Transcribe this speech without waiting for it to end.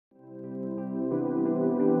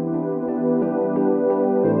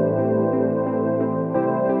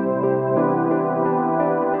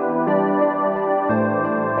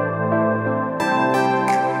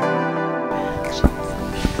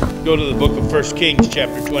go to the book of 1 Kings,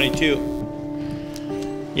 chapter 22.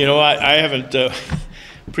 You know, I haven't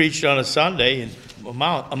preached on a Sunday in a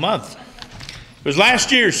month. It was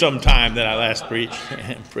last year sometime that I last preached.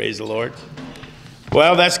 Praise the Lord.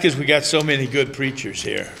 Well, that's because we got so many good preachers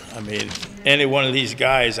here. I mean, any one of these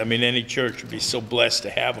guys, any church would be so blessed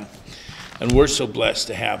to have them. And we're so blessed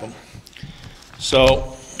to have them.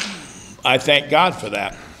 So I thank God for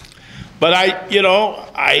that. But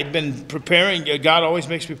I've been preparing. God always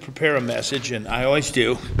makes me prepare a message, and I always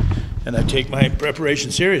do. And I take my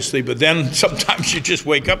preparation seriously. But then sometimes you just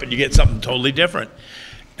wake up and you get something totally different.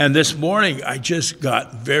 And this morning, I just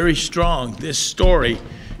got very strong this story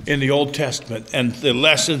in the Old Testament and the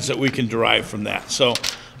lessons that we can derive from that. So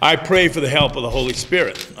I pray for the help of the Holy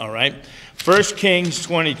Spirit, all right? 1 Kings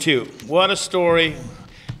 22. What a story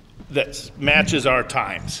that matches our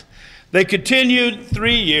times. They continued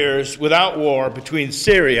 3 years without war between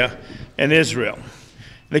Syria and Israel.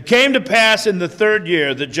 And it came to pass in the 3rd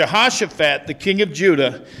year that Jehoshaphat, the king of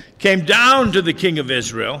Judah, came down to the king of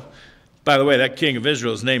Israel. By the way, that king of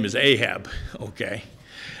Israel's name is Ahab, okay?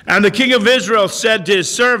 And the king of Israel said to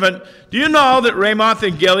his servant, "Do you know that Ramoth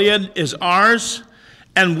in Gilead is ours?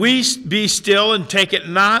 And we be still and take it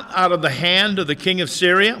not out of the hand of the king of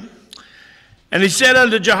Syria?" And he said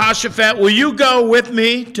unto Jehoshaphat, "Will you go with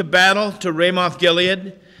me to battle to Ramoth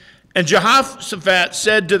Gilead?" And Jehoshaphat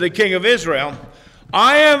said to the king of Israel,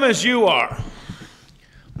 "I am as you are.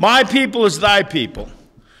 My people is thy people.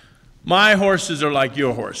 My horses are like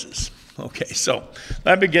your horses." Okay, so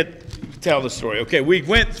let me tell the story. Okay, we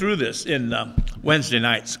went through this in Wednesday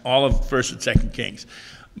nights, all of 1st and 2nd Kings.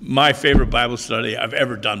 My favorite Bible study I've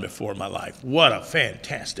ever done before in my life. What a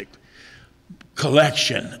fantastic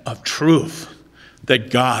collection of truth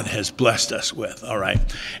that God has blessed us with, all right?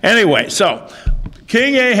 Anyway, so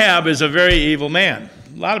King Ahab is a very evil man.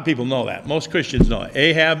 A lot of people know that. Most Christians know it.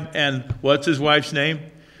 Ahab and what's his wife's name?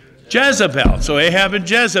 Jezebel. So Ahab and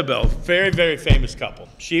Jezebel, very, very famous couple.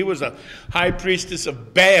 She was a high priestess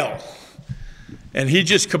of Baal. And he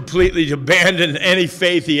just completely abandoned any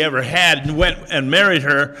faith he ever had and went and married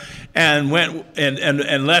her and went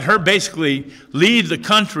and let her basically lead the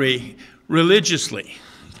country religiously.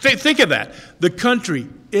 Think of that. The country,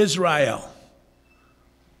 Israel,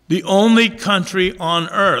 the only country on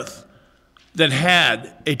earth that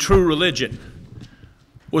had a true religion,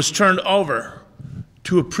 was turned over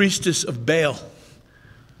to a priestess of Baal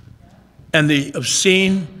and the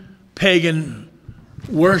obscene pagan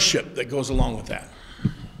worship that goes along with that.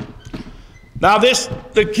 Now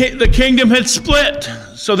the kingdom had split.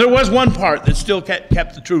 So there was one part that still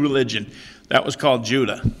kept the true religion. That was called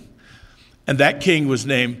Judah. And that king was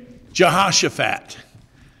named Jehoshaphat,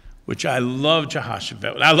 which I love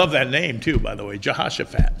Jehoshaphat. I love that name too, by the way,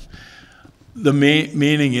 Jehoshaphat. The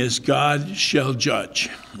meaning is God shall judge.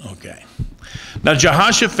 Okay. Now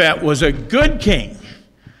Jehoshaphat was a good king,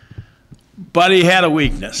 but he had a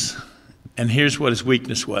weakness. And here's what his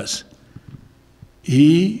weakness was.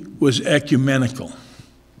 He was ecumenical.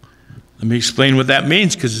 Let me explain what that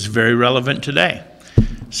means because it's very relevant today.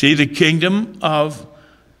 See, the kingdom of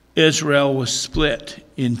Israel was split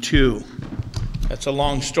in two. That's a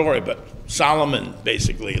long story, but Solomon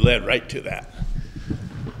basically led right to that.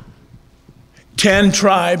 10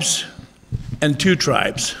 tribes and 2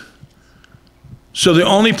 tribes. So the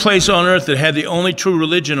only place on earth that had the only true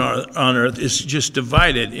religion on earth is just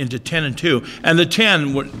divided into 10 and 2. And the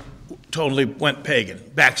 10 totally went pagan,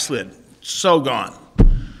 backslid, so gone.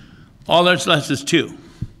 All that's left is 2.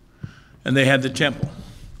 And they had the temple.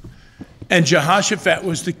 And Jehoshaphat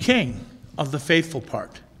was the king of the faithful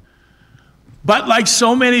part. But like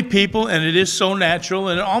so many people, and it is so natural,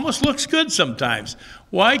 and it almost looks good sometimes,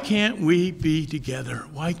 why can't we be together?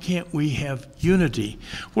 Why can't we have unity?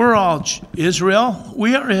 We're all Israel.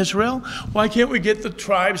 We are Israel. Why can't we get the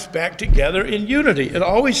tribes back together in unity? It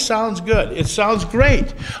always sounds good. It sounds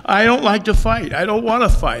great. I don't like to fight. I don't want to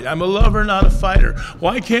fight. I'm a lover, not a fighter.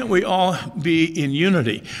 Why can't we all be in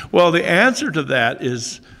unity? Well, the answer to that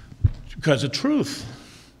is because of truth.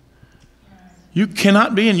 You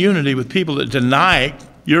cannot be in unity with people that deny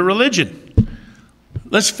your religion.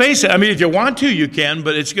 Let's face it. If you want to, you can,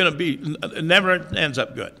 but it never ends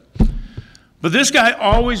up good. But this guy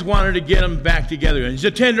always wanted to get them back together. And he's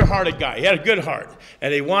a tender-hearted guy. He had a good heart.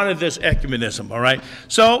 And he wanted this ecumenism, all right?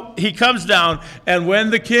 So he comes down, and when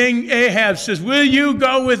the king Ahab says, "Will you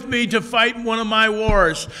go with me to fight one of my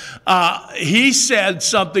wars?" He said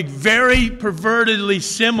something very pervertedly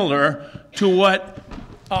similar to what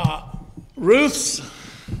Ruth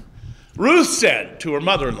said to her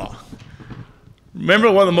mother-in-law.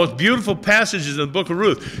 Remember one of the most beautiful passages in the book of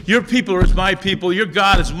Ruth. Your people is my people. Your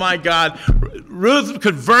God is my God. Ruth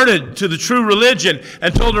converted to the true religion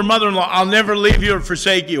and told her mother-in-law, I'll never leave you or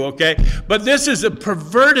forsake you, okay? But this is a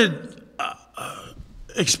perverted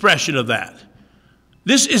expression of that.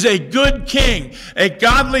 This is a good king, a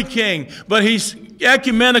godly king, but he's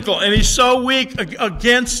ecumenical, and he's so weak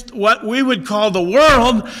against what we would call the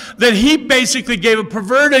world that he basically gave a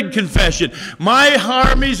perverted confession. My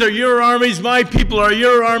armies are your armies, my people are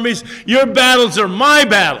your armies, your battles are my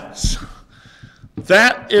battles.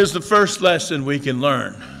 That is the first lesson we can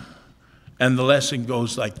learn. And the lesson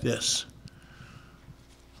goes like this.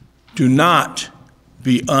 Do not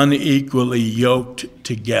be unequally yoked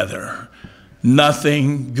together.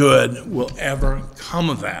 Nothing good will ever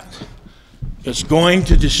come of that. It's going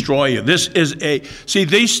to destroy you. See,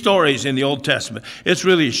 these stories in the Old Testament, it's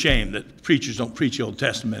really a shame that preachers don't preach the Old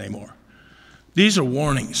Testament anymore. These are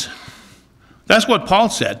warnings. That's what Paul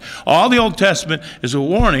said. All the Old Testament is a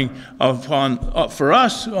warning for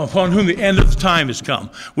us upon whom the end of time has come.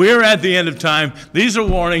 We are at the end of time. These are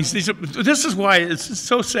warnings. This is why it's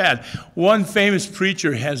so sad. One famous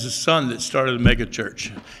preacher has a son that started a mega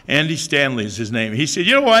church. Andy Stanley is his name. He said,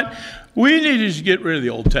 you know what? We need to get rid of the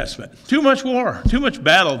Old Testament. Too much war, too much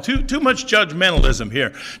battle, too much judgmentalism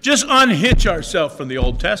here. Just unhitch ourselves from the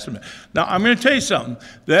Old Testament. Now, I'm going to tell you something.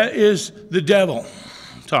 That is the devil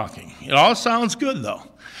talking. It all sounds good, though.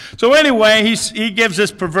 So anyway, he gives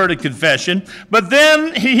this perverted confession. But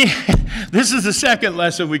then this is the second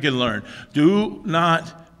lesson we can learn. Do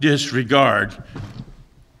not disregard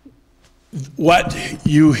what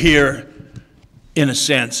you hear, in a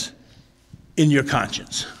sense, in your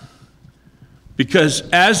conscience. Because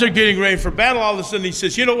as they're getting ready for battle, all of a sudden he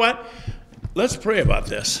says, you know what? Let's pray about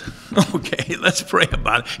this. Okay, let's pray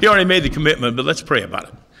about it. He already made the commitment, but let's pray about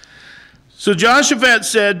it. So Jehoshaphat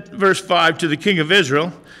said, verse 5, to the king of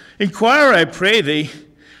Israel, inquire, I pray thee,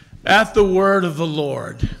 at the word of the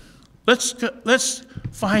Lord. Let's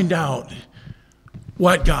find out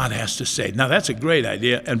what God has to say. Now, that's a great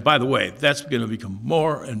idea. And by the way, that's going to become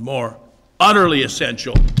more and more utterly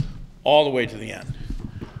essential all the way to the end.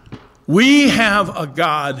 We have a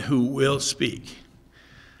God who will speak.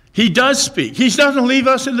 He does speak. He doesn't leave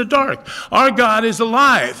us in the dark. Our God is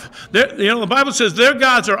alive. The Bible says their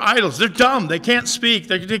gods are idols. They're dumb. They can't speak.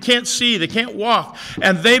 They can't see. They can't walk.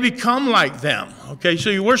 And they become like them. Okay, so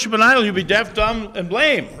you worship an idol, you'll be deaf, dumb, and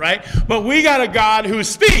lame, right? But we got a God who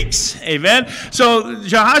speaks. Amen? So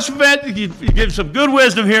Jehoshaphat, he gives some good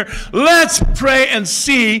wisdom here. Let's pray and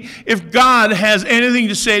see if God has anything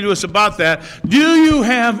to say to us about that. Do you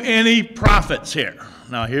have any prophets here?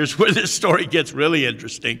 Now, here's where this story gets really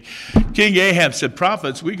interesting. King Ahab said,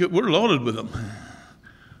 prophets, we're loaded with them.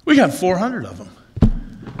 We got 400 of them.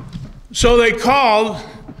 So they called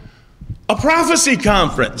a prophecy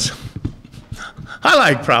conference. I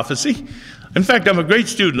like prophecy. In fact, I'm a great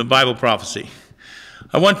student of Bible prophecy.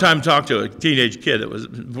 I one time talked to a teenage kid that was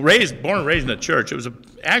born and raised in a church. It was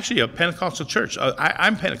actually a Pentecostal church.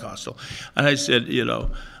 I'm Pentecostal. And I said,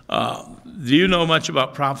 do you know much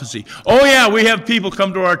about prophecy? Oh, yeah, we have people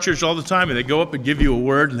come to our church all the time, and they go up and give you a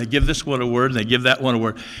word, and they give this one a word, and they give that one a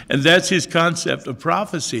word. And that's his concept of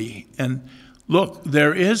prophecy. And look,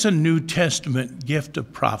 there is a New Testament gift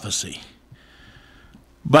of prophecy.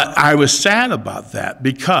 But I was sad about that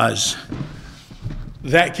because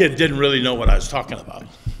that kid didn't really know what I was talking about.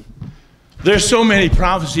 There's so many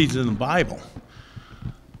prophecies in the Bible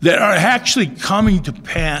that are actually coming to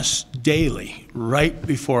pass daily, right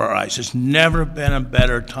before our eyes. There's never been a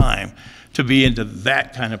better time to be into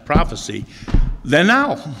that kind of prophecy than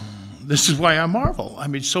now. This is why I marvel. I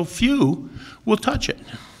mean, so few will touch it.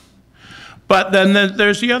 But then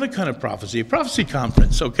there's the other kind of prophecy, a prophecy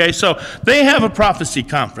conference, okay? So they have a prophecy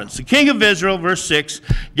conference. The king of Israel, verse 6,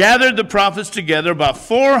 gathered the prophets together, about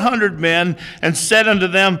 400 men, and said unto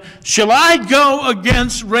them, shall I go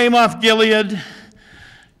against Ramoth Gilead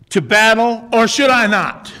to battle, or should I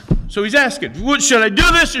not? So he's asking, should I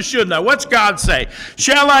do this or shouldn't I? What's God say?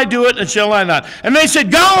 Shall I do it and shall I not? And they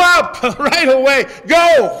said, go up right away.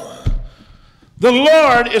 Go. The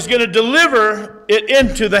Lord is going to deliver it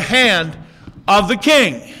into the hand of the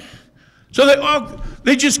king. So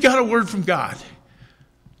they just got a word from God.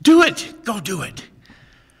 Do it. Go do it.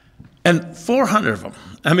 And 400 of them.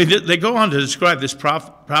 I mean, they go on to describe this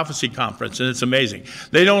prophecy conference, and it's amazing.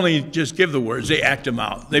 They don't only just give the words, they act them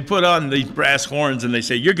out. They put on these brass horns, and they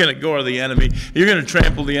say, you're going to go to the enemy. You're going to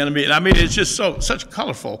trample the enemy. And I mean, it's just such a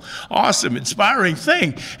colorful, awesome, inspiring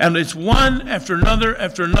thing. And it's one after another,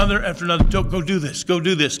 after another, after another. Go do this, go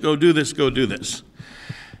do this, go do this, go do this.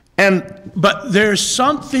 But there's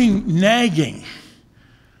something nagging.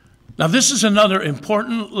 Now, this is another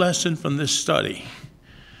important lesson from this study.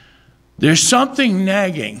 There's something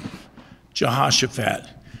nagging Jehoshaphat,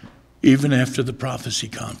 even after the prophecy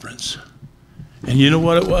conference. And you know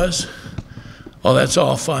what it was? Oh, that's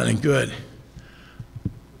all fine and good,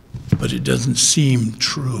 but it doesn't seem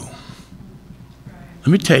true. Let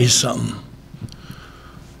me tell you something.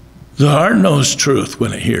 The heart knows truth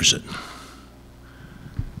when it hears it,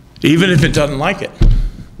 even if it doesn't like it.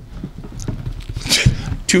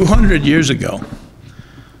 200 years ago,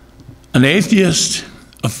 an atheist,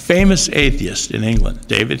 a famous atheist in England,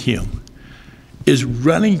 David Hume, is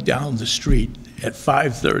running down the street at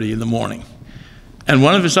 5:30 in the morning. And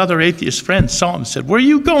one of his other atheist friends saw him and said, "Where are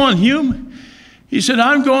you going, Hume?" He said,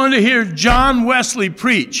 "I'm going to hear John Wesley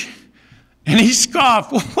preach." And he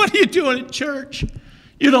scoffed. "Well, what are you doing at church?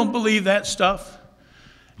 You don't believe that stuff."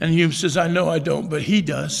 And Hume says, "I know I don't, but he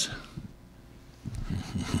does."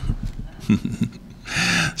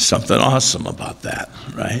 Something awesome about that,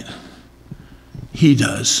 right? He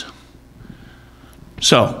does.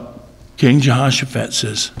 So, King Jehoshaphat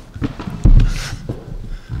says,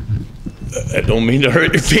 I don't mean to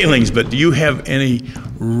hurt your feelings, but do you have any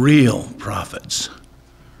real prophets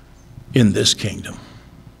in this kingdom?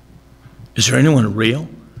 Is there anyone real?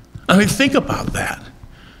 I mean, think about that.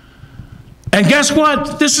 And guess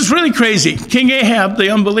what? This is really crazy. King Ahab, the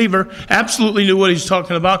unbeliever, absolutely knew what he's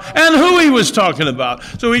talking about and who he was talking about.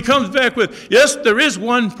 So he comes back with, yes, there is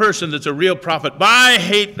one person that's a real prophet, but I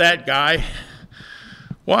hate that guy.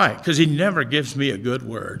 Why? Because he never gives me a good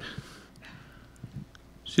word.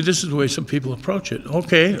 See, this is the way some people approach it.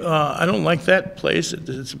 Okay, I don't like that place.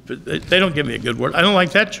 They don't give me a good word. I don't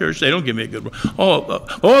like that church. They don't give me a good word.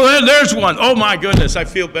 There's one. Oh, my goodness. I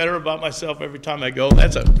feel better about myself every time I go.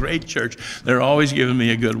 That's a great church. They're always giving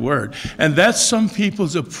me a good word. And that's some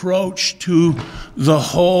people's approach to the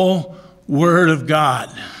whole Word of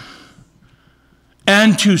God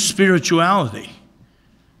and to spirituality.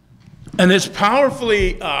 And it's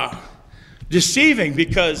powerfully deceiving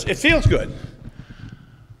because it feels good.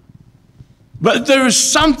 But there's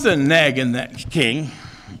something nagging that king,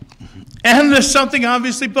 and there's something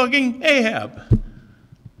obviously bugging Ahab.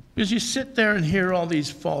 Because you sit there and hear all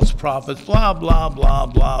these false prophets, blah, blah, blah,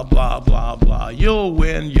 blah, blah, blah, blah. You'll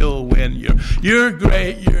win, you're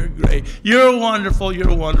great, you're wonderful,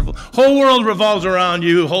 Whole world revolves around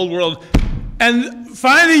you, whole world. And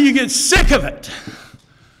finally you get sick of it.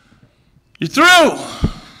 You're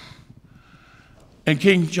through. And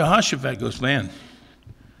King Jehoshaphat goes, man,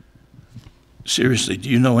 seriously, do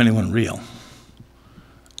you know anyone real?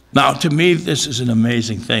 Now, to me, this is an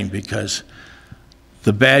amazing thing because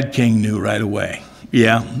the bad king knew right away.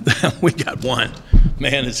 Yeah, we got one.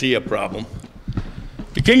 Man, is he a problem.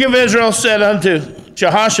 The king of Israel said unto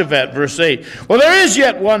Jehoshaphat, verse 8, well, there is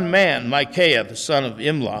yet one man, Micaiah, the son of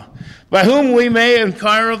Imlah, by whom we may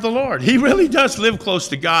inquire of the Lord. He really does live close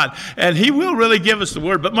to God, and he will really give us the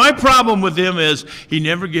word. But my problem with him is he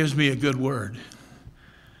never gives me a good word.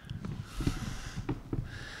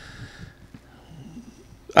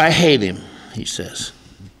 I hate him, he says.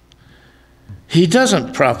 He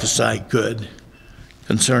doesn't prophesy good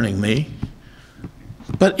concerning me,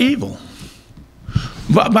 but evil.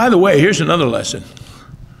 But by the way, here's another lesson.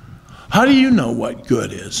 How do you know what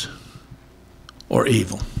good is or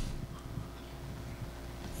evil?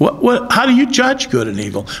 How do you judge good and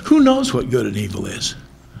evil? Who knows what good and evil is?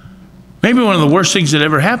 Maybe one of the worst things that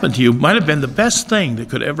ever happened to you might have been the best thing that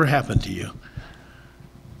could ever happen to you.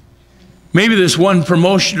 Maybe this one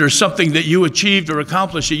promotion or something that you achieved or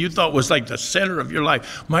accomplished that you thought was like the center of your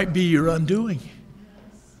life might be your undoing.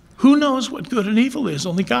 Who knows what good and evil is?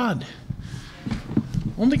 Only God.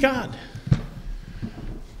 Only God.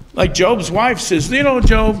 Like Job's wife says, you know,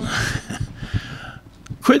 Job,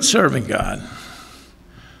 quit serving God.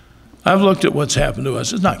 I've looked at what's happened to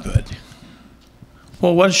us. It's not good.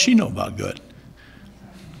 Well, what does she know about good?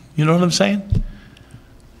 You know what I'm saying?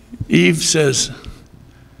 Eve says,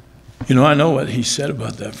 you know, I know what he said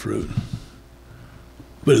about that fruit,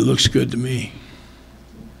 but it looks good to me.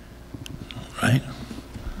 Right?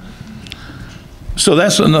 So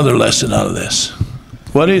that's another lesson out of this.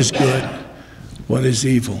 What is good? What is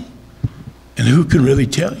evil? And who can really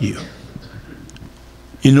tell you?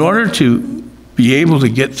 In order to be able to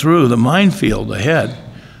get through the minefield ahead,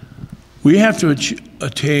 we have to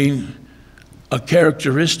attain a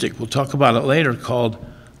characteristic, we'll talk about it later, called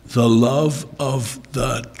the love of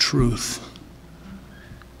the truth.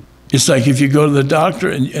 It's like if you go to the doctor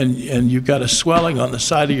and you've got a swelling on the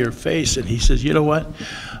side of your face, and he says, you know what?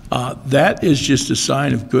 That is just a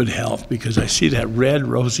sign of good health because I see that red,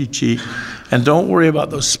 rosy cheek. And don't worry about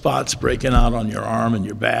those spots breaking out on your arm and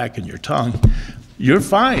your back and your tongue. You're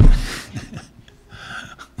fine.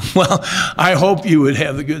 Well, I hope you would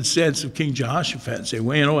have the good sense of King Jehoshaphat and say,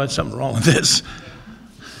 well, you know what, something wrong with this.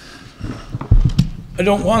 I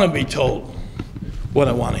don't want to be told what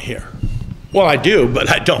I want to hear. Well, I do, but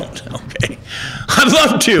I don't, okay? I'd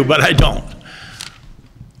love to, but I don't.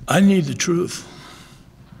 I need the truth.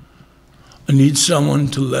 I need someone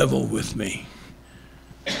to level with me.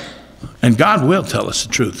 And God will tell us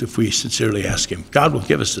the truth if we sincerely ask him. God will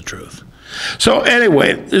give us the truth. So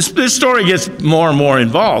anyway, this story gets more and more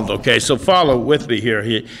involved, okay? So follow with me here.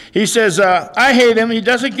 He says, I hate him. He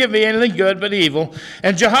doesn't give me anything good but evil.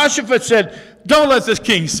 And Jehoshaphat said, don't let this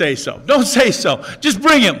king say so. Don't say so. Just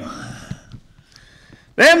bring him.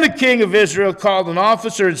 Then the king of Israel called an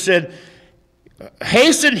officer and said,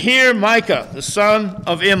 hasten here Micah, the son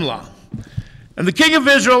of Imlah. And the king of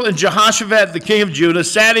Israel and Jehoshaphat, the king of Judah,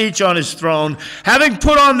 sat each on his throne, having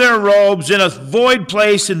put on their robes in a void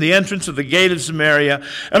place in the entrance of the gate of Samaria.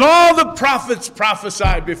 And all the prophets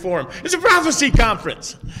prophesied before him. It's a prophecy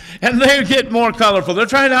conference. And they get more colorful. They're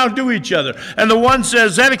trying to outdo each other. And the one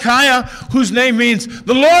says, Zedekiah, whose name means,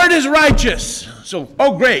 the Lord is righteous. So,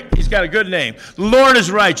 oh great, he's got a good name. The Lord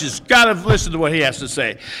is righteous. Got to listen to what he has to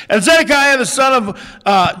say. And Zedekiah, the son of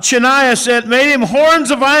Chenaanah, made him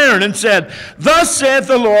horns of iron and said, thus saith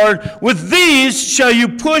the Lord, with these shall you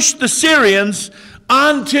push the Syrians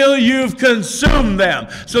until you've consumed them.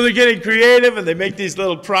 So they're getting creative and they make these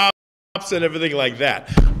little props and everything like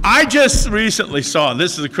that. I just recently saw, and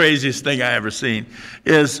this is the craziest thing I ever seen,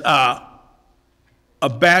 is a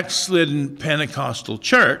backslidden Pentecostal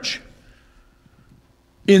church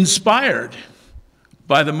inspired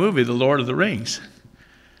by the movie The Lord of the Rings.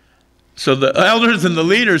 So the elders and the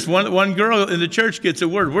leaders, one girl in the church gets a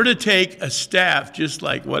word. We're to take a staff just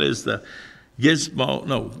like, what is the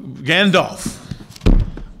Gandalf.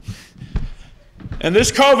 And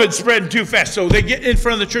this COVID's spreading too fast. So they get in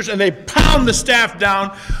front of the church and they pound the staff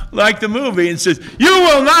down like the movie and says, you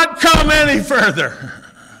will not come any further.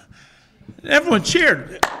 And everyone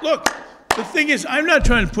cheered. Look, the thing is, I'm not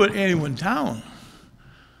trying to put anyone down.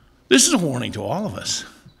 This is a warning to all of us.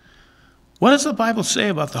 What does the Bible say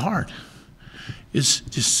about the heart? It's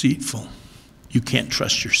deceitful. You can't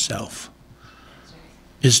trust yourself.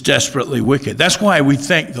 It's desperately wicked. That's why we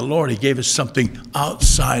thank the Lord. He gave us something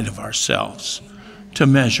outside of ourselves to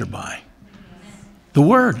measure by. The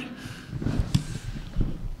Word.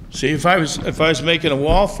 See, if I was making a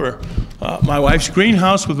wall for my wife's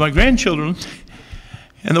greenhouse with my grandchildren,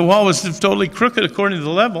 and the wall was totally crooked according to the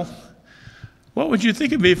level, what would you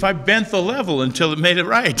think of me if I bent the level until it made it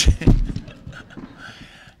right?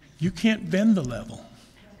 You can't bend the level.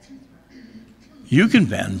 You can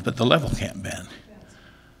bend, but the level can't bend.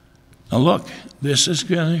 Now look, this is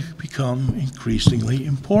going to become increasingly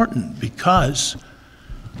important because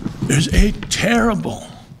there's a terrible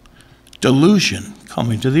delusion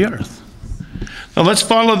coming to the earth. Now let's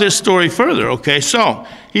follow this story further, okay? So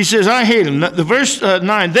he says, I hate him. The verse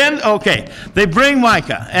 9, then, okay, they bring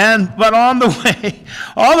Micah, but on the way,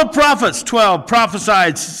 all the prophets, 12,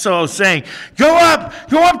 prophesied so, saying, go up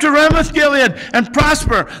to Ramoth Gilead and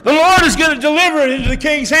prosper. The Lord is going to deliver it into the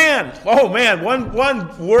king's hand. Oh man,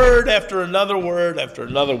 one word after another word after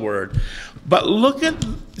another word. But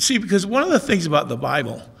see, because one of the things about the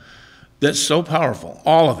Bible that's so powerful,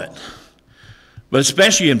 all of it, but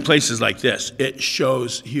especially in places like this, it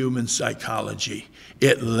shows human psychology.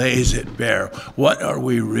 It lays it bare. What are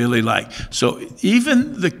we really like? So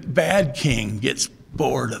even the bad king gets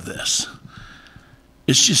bored of this.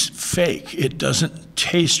 It's just fake. It doesn't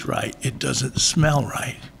taste right. It doesn't smell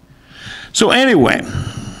right. So anyway,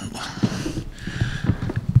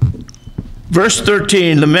 verse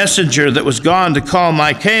 13, the messenger that was gone to call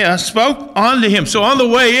Micaiah spoke unto him. So on the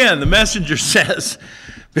way in, the messenger says,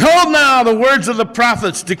 behold now, the words of the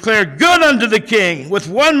prophets declare good unto the king with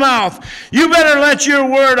one mouth. You better let your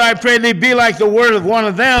word, I pray thee, be like the word of one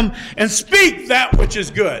of them, and speak that which is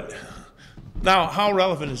good. Now, how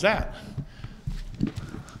relevant is that?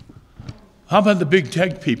 How about the big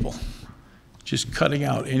tech people just cutting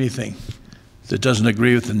out anything that doesn't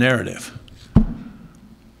agree with the narrative?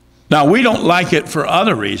 Now, we don't like it for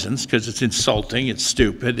other reasons, because it's insulting, it's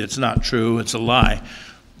stupid, it's not true, it's a lie.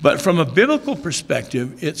 But from a biblical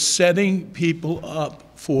perspective, it's setting people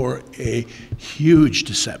up for a huge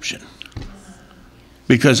deception,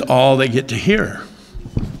 because all they get to hear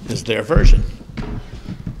is their version.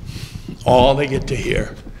 All they get to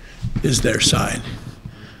hear is their side.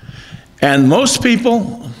 And most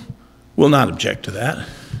people will not object to that,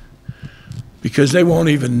 because they won't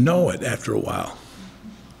even know it after a while.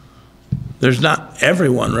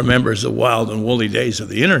 Everyone remembers the wild and woolly days of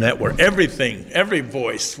the internet where every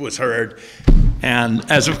voice was heard And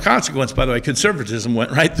as a consequence, by the way, conservatism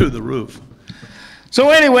went right through the roof. So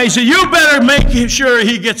anyway, so you better make sure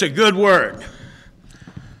he gets a good word.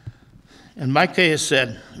 And Micaiah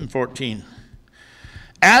said in 14,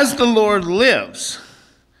 as the Lord lives,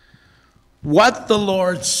 what the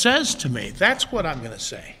Lord says to me, that's what I'm going to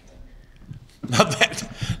say.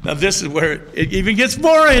 Now this is where it even gets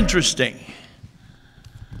more interesting.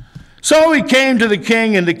 So he came to the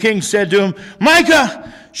king, and the king said to him,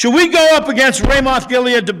 Micah, should we go up against Ramoth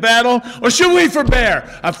Gilead to battle, or should we forbear?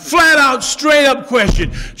 A flat-out, straight-up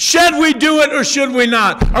question. Should we do it, or should we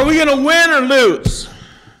not? Are we going to win or lose?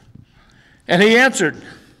 And he answered,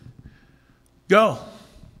 go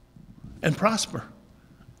and prosper.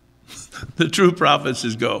 The true prophet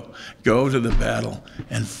says go. Go to the battle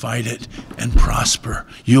and fight it and prosper.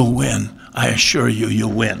 You'll win. I assure you,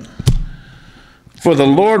 you'll win. For the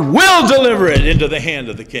Lord will deliver it into the hand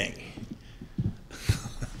of the king.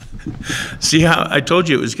 See how I told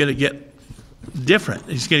you it was going to get different.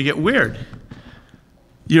 It's going to get weird.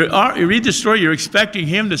 You read the story, you're expecting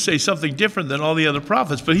him to say something different than all the other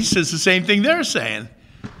prophets, but he says the same thing they're saying.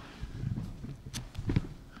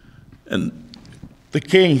 And the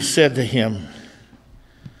king said to him,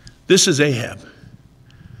 this is Ahab.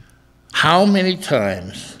 How many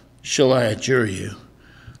times shall I adjure you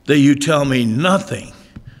that you tell me nothing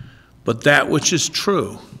but that which is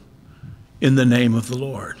true in the name of the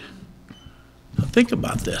Lord? Now think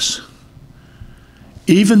about this.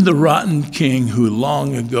 Even the rotten king who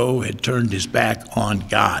long ago had turned his back on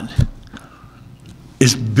God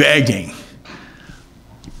is begging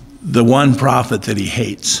the one prophet that he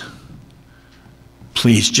hates,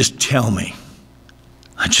 please just tell me.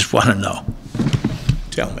 I just want to know.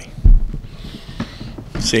 Tell me.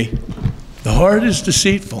 See, the heart is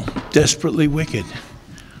deceitful, desperately wicked.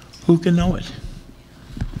 Who can know it?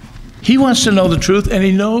 He wants to know the truth, and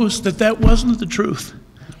he knows that that wasn't the truth.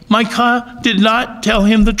 Micah did not tell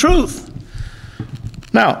him the truth.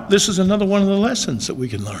 Now, this is another one of the lessons that we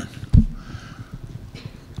can learn.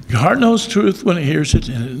 Your heart knows truth when it hears it,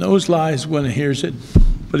 and it knows lies when it hears it.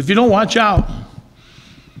 But if you don't watch out,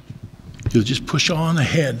 you'll just push on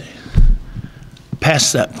ahead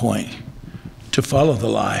past that point to follow the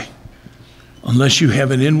lie, unless you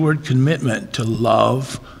have an inward commitment to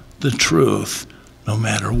love the truth no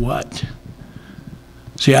matter what.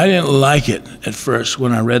 See, I didn't like it at first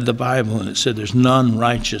when I read the Bible and it said there's none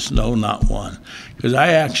righteous, no, not one. Because I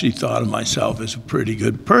actually thought of myself as a pretty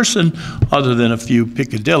good person, other than a few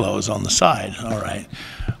picadillos on the side, all right.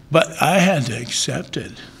 But I had to accept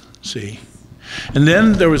it, see. And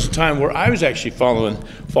then there was a time where I was actually following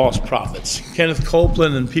false prophets, Kenneth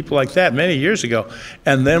Copeland and people like that many years ago.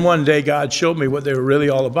 And then one day God showed me what they were really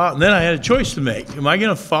all about. And then I had a choice to make. Am I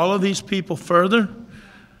going to follow these people further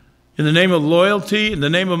in the name of loyalty, in the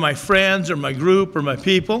name of my friends or my group or my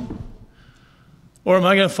people? Or am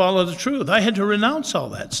I going to follow the truth? I had to renounce all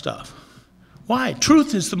that stuff. Why?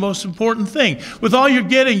 Truth is the most important thing. With all you're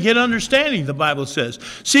getting, get understanding, the Bible says.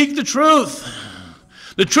 Seek the truth.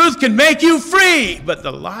 The truth can make you free, but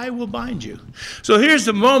the lie will bind you. So here's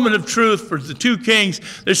the moment of truth for the two kings.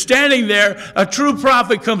 They're standing there. A true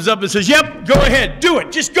prophet comes up and says, yep, go ahead, do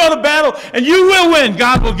it. Just go to battle, and you will win.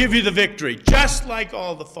 God will give you the victory, just like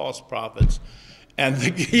all the false prophets. And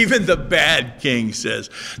even the bad king says,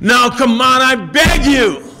 now come on, I beg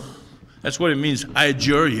you. That's what it means, I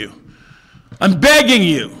adjure you. I'm begging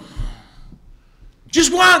you.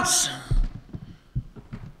 Just once.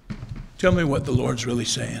 Tell me what the Lord's really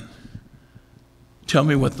saying. Tell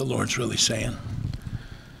me what the Lord's really saying.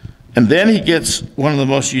 And then he gets one of the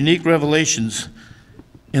most unique revelations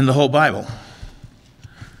in the whole Bible.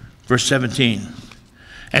 Verse 17.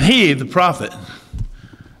 And he, the prophet,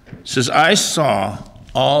 says, I saw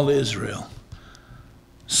all Israel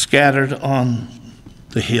scattered on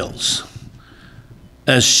the hills,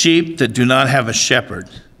 as sheep that do not have a shepherd.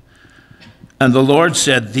 And the Lord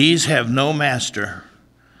said, these have no master.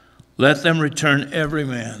 Let them return every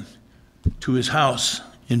man to his house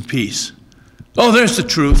in peace. Oh, there's the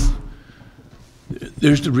truth.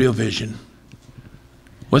 There's the real vision.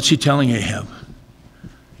 What's he telling Ahab?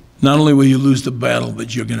 Not only will you lose the battle,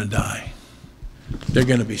 but you're going to die. They're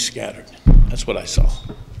going to be scattered. That's what I saw.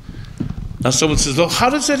 Now someone says, well, how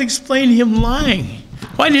does that explain him lying?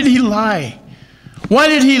 Why did he lie? Why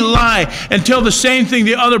did he lie and tell the same thing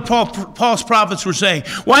the other false prophets were saying?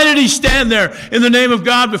 Why did he stand there in the name of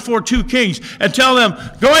God before two kings and tell them,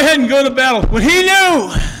 go ahead and go to battle, when he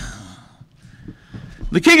knew?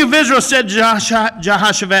 The king of Israel said to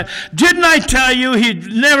Jehoshaphat, didn't I tell you he'd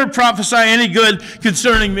never prophesy any good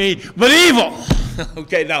concerning me, but evil?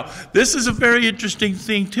 Okay, now, this is a very interesting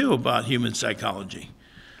thing, too, about human psychology.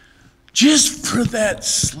 just for that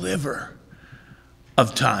sliver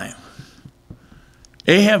of time,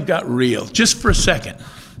 Ahab got real, just for a second.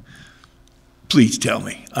 Please tell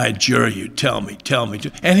me. I adjure you, tell me.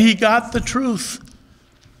 And he got the truth.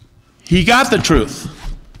 He got the truth.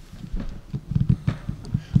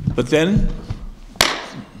 But then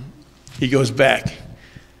he goes back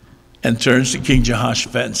and turns to King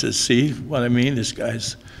Jehoshaphat and says, see what I mean? This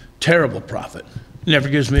guy's a terrible prophet. Never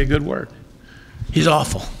gives me a good word. He's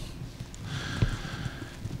awful.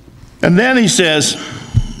 And then he says,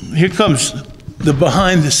 here comes the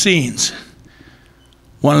behind the scenes.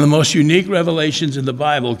 One of the most unique revelations in the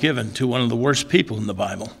Bible given to one of the worst people in the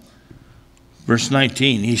Bible. Verse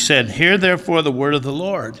 19, he said, hear therefore the word of the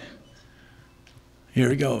Lord.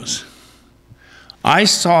 Here it goes. I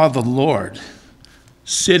saw the Lord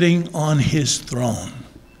sitting on his throne.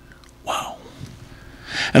 Wow.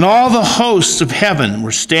 And all the hosts of heaven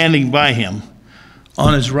were standing by him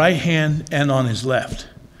on his right hand and on his left.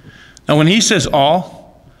 Now when he says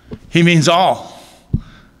all, he means all.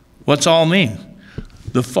 What's all mean?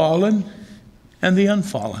 The fallen and the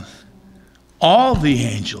unfallen. All the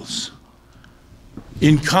angels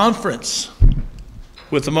in conference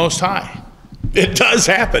with the Most High. It does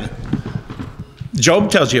happen. Job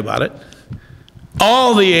tells you about it.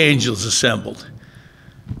 All the angels assembled.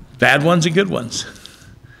 Bad ones and good ones.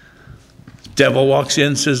 Devil walks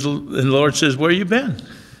in, says, and the Lord says, where you been?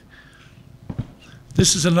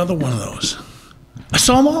 This is another one of those. I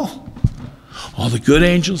saw them all. All the good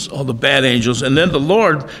angels, all the bad angels. And then the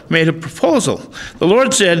Lord made a proposal. The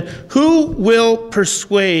Lord said, who will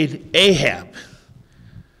persuade Ahab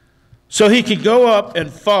so he could go up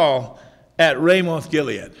and fall at Ramoth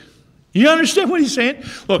Gilead? You understand what he's saying?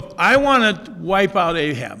 Look, I want to wipe out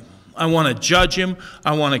Ahab. I want to judge him.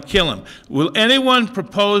 I want to kill him. Will anyone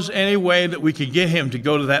propose any way that we could get him to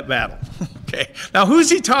go to that battle? Okay. Now, who's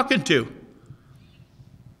he talking to?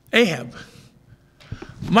 Ahab.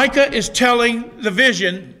 Micah is telling the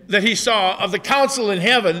vision that he saw of the council in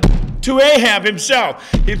heaven to Ahab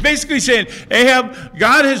himself. He's basically saying, Ahab,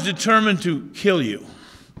 God has determined to kill you.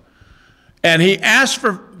 And he asked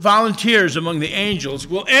for volunteers among the angels.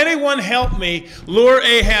 Will anyone help me lure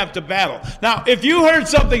Ahab to battle? Now, if you heard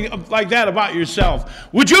something like that about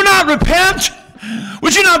yourself, would you not repent?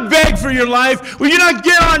 Would you not beg for your life? Would you not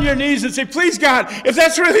get on your knees and say, please, God, if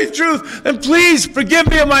that's really the truth, then please forgive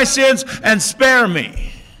me of my sins and spare me?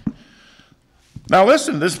 Now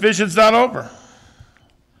listen, this vision's not over.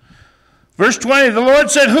 Verse 20, the Lord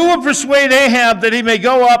said, who will persuade Ahab that he may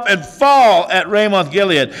go up and fall at Ramoth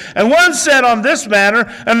Gilead? And one said on this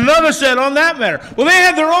matter, and another said on that matter. Well, they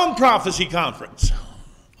had their own prophecy conference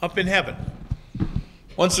up in heaven.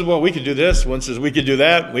 One says, well, we can do this. One says, we can do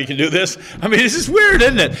that. We can do this. I mean, this is weird,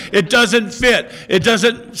 isn't it? It doesn't fit. It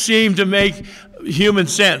doesn't seem to make human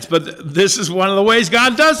sense. But this is one of the ways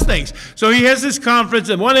God does things. So he has this conference,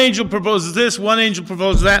 and one angel proposes this, one angel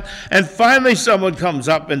proposes that. And finally someone comes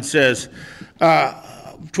up and says,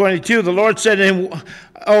 22, the Lord said to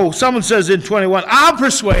him, someone says in 21, I'll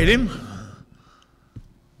persuade him.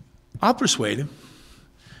 I'll persuade him.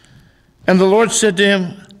 And the Lord said to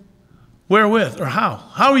him, wherewith or how?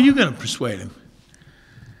 How are you going to persuade him?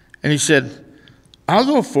 And he said, I'll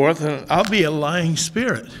go forth and I'll be a lying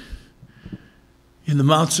spirit in the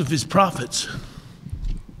mouths of his prophets.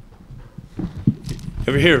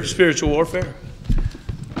 Ever hear of spiritual warfare?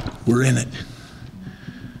 We're in it.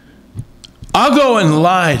 I'll go and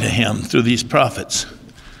lie to him through these prophets.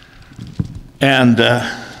 And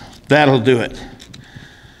that'll do it.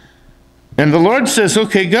 And the Lord says,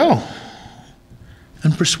 okay, go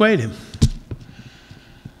and persuade him.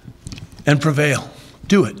 And prevail.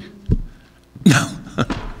 Do it.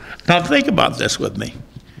 Now think about this with me.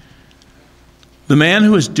 The man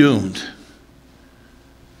who is doomed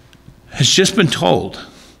has just been told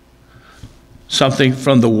something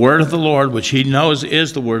from the word of the Lord, which he knows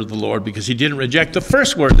is the word of the Lord because he didn't reject the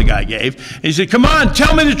first word the guy gave. And he said, come on,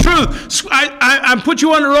 tell me the truth. I put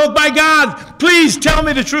you under oath by God. Please tell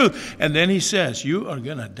me the truth. And then he says, you are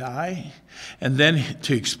going to die. And then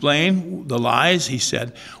to explain the lies, he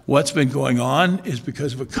said, what's been going on is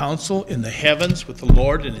because of a council in the heavens with the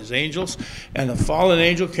Lord and his angels. And a fallen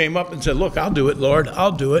angel came up and said, look, I'll do it, Lord.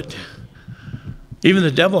 I'll do it. Even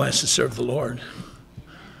the devil has to serve the Lord.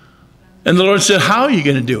 And the Lord said, how are you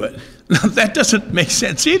going to do it? Now, that doesn't make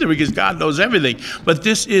sense either because God knows everything. But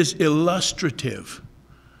this is illustrative.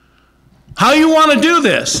 How you want to do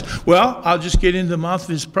this? Well, I'll just get into the mouth of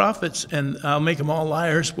his prophets and I'll make them all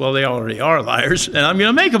liars. Well, they already are liars, and I'm going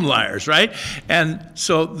to make them liars, right? And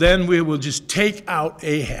so then we will just take out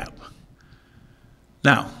Ahab.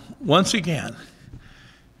 Now, once again,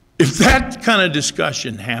 If that kind of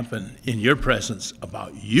discussion happened in your presence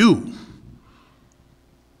about you,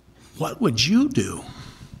 what would you do?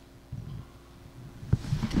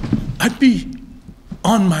 I'd be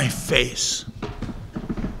on my face.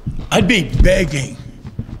 I'd be begging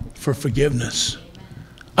for forgiveness.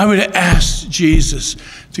 I would ask Jesus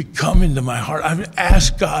to come into my heart. I would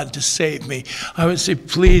ask God to save me. I would say,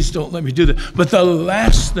 please don't let me do that. But the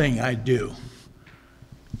last thing I do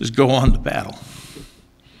is go on to battle.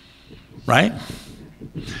 Right?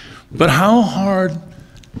 But how hard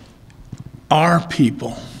are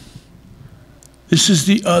people? This is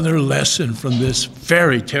the other lesson from this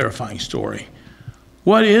very terrifying story.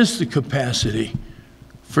 What is the capacity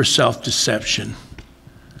for self-deception?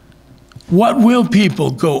 What will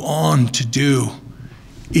people go on to do,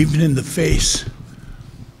 even in the face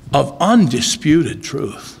of undisputed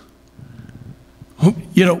truth?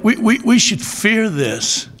 You know, we should fear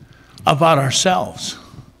this about ourselves.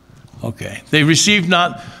 Okay, they received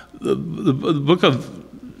not the book of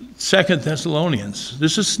 2 Thessalonians.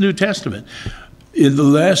 This is New Testament. In the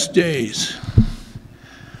last days,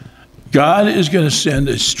 God is going to send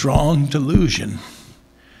a strong delusion,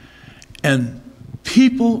 and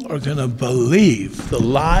people are going to believe the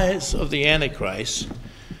lies of the Antichrist.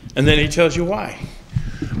 And then he tells you why.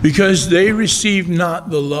 Because they receive not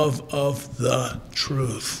the love of the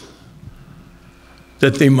truth,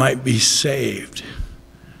 that they might be saved.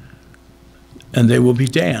 And they will be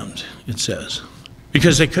damned, it says.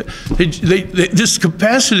 Because this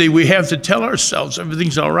capacity we have to tell ourselves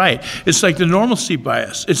everything's all right. It's like the normalcy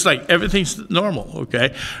bias. It's like everything's normal,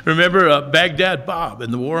 okay? Remember Baghdad Bob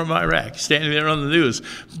in the war in Iraq, standing there on the news,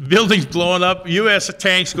 buildings blowing up, U.S.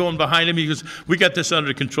 tanks going behind him. He goes, we got this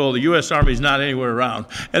under control. The U.S. Army's not anywhere around.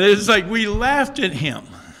 And it's like we laughed at him.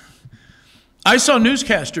 I saw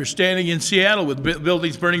newscasters standing in Seattle with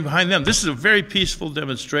buildings burning behind them. This is a very peaceful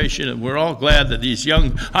demonstration, and we're all glad that these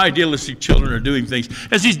young, idealistic children are doing things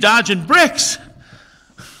as he's dodging bricks.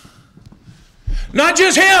 Not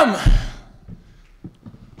just him,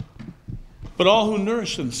 but all who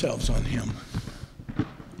nourish themselves on him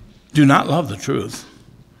do not love the truth.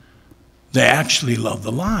 They actually love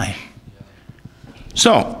the lie.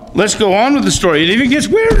 So, let's go on with the story. It even gets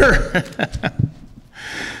weirder.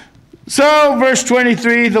 So, verse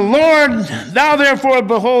 23, the Lord, now therefore,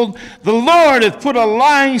 behold, the Lord hath put a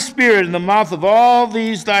lying spirit in the mouth of all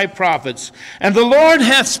these thy prophets, and the Lord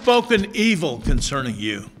hath spoken evil concerning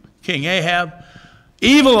you. King Ahab,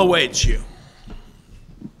 evil awaits you.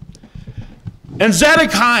 And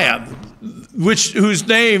Zedekiah, whose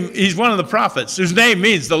name, he's one of the prophets, whose name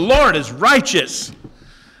means the Lord is righteous.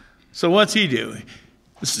 So what's he do?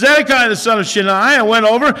 Zedekiah, the son of Shemaiah, went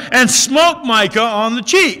over and smote Micah on the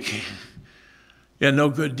cheek. Yet no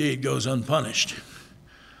good deed goes unpunished.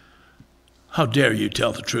 How dare you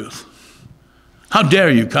tell the truth? How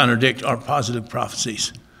dare you contradict our positive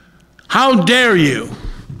prophecies? How dare you?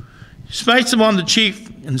 He smites him on the cheek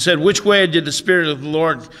and said, which way did the Spirit of the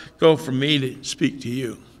Lord go from me to speak to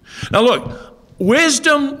you? Now look,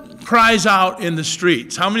 wisdom cries out in the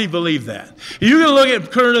streets. How many believe that? You can look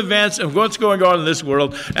at current events and what's going on in this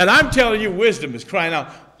world, and I'm telling you, wisdom is crying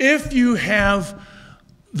out. If you have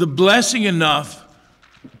the blessing enough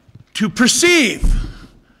to perceive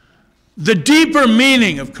the deeper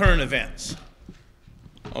meaning of current events.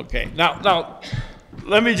 Okay, now,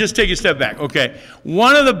 let me just take a step back. Okay,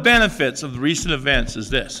 one of the benefits of the recent events is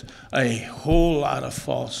this. A whole lot of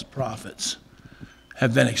false prophets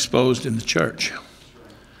have been exposed in the church.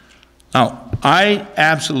 Now, I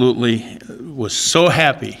absolutely was so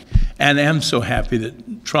happy and am so happy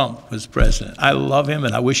that Trump was president. I love him,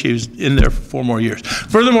 and I wish he was in there for 4 more years.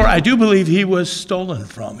 Furthermore, I do believe he was stolen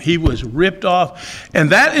from. He was ripped off, and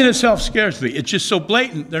that in itself scares me. It's just so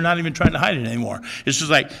blatant, they're not even trying to hide it anymore. It's just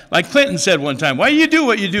like Clinton said one time, why do you do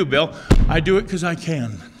what you do, Bill? I do it because I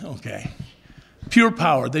can. Okay. Pure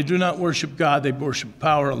power. They do not worship God. They worship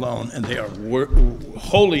power alone, and they are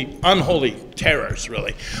holy, unholy terrors,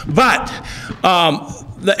 really. But,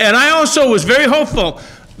 and I also was very hopeful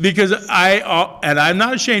because and I'm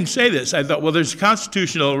not ashamed to say this, I thought, well, there's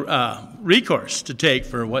constitutional recourse to take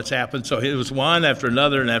for what's happened. So it was one after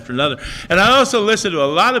another and after another. And I also listened to a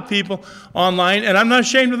lot of people online, and I'm not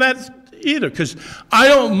ashamed of that either, because I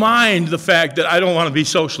don't mind the fact that I don't want to be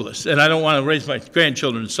socialist, and I don't want to raise my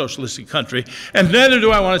grandchildren in a socialistic country, and neither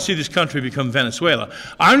do I want to see this country become Venezuela.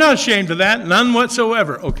 I'm not ashamed of that, none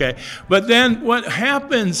whatsoever, okay? But then what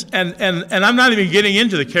happens, and I'm not even getting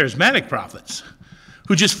into the charismatic prophets,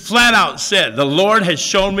 who just flat out said, the Lord has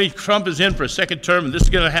shown me Trump is in for a second term, and this is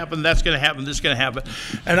going to happen, that's going to happen, this is going to happen.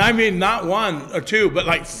 And I mean not one or two, but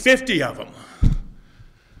like 50 of them.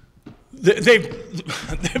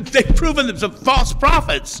 they've proven them false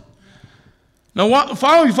prophets. Now,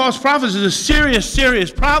 following false prophets is a serious,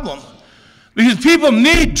 serious problem because people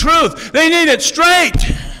need truth. They need it straight.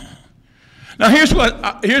 Now, here's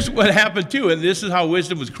what happened, too, and this is how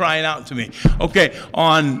wisdom was crying out to me. Okay,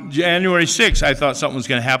 on January 6th, I thought something was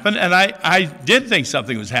going to happen, and I did think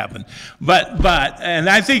something was happening. And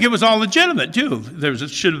I think it was all legitimate, too.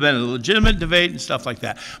 Should have been a legitimate debate and stuff like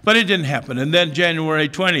that. But it didn't happen. And then January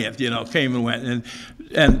 20th, came and went,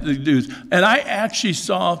 and the news. And I actually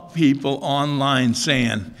saw people online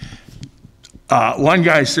saying, one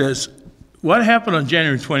guy says, what happened on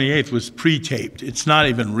January 28th was pre-taped. It's not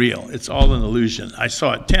even real. It's all an illusion. I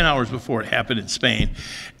saw it 10 hours before it happened in Spain.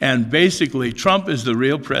 And basically, Trump is the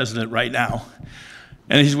real president right now.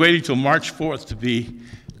 And he's waiting till March 4th to be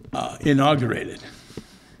inaugurated.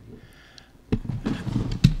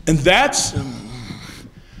 And that's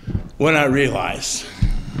when I realized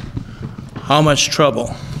how much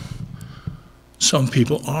trouble some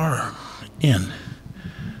people are in.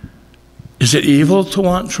 Is it evil to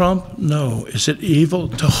want Trump? No. Is it evil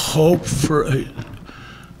to hope for a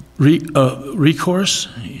recourse?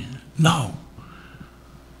 No.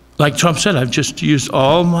 Like Trump said, I've just used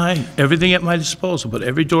everything at my disposal, but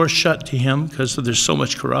every door shut to him because there's so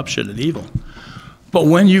much corruption and evil. But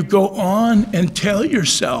when you go on and tell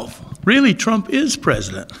yourself, really, Trump is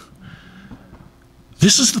president,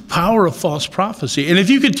 this is the power of false prophecy. And if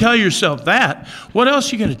you could tell yourself that, what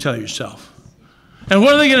else are you going to tell yourself? And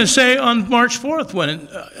what are they going to say on March 4th when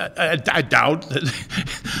I doubt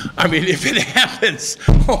that, I mean, if it happens,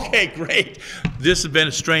 okay, great. This has been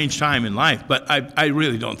a strange time in life, but I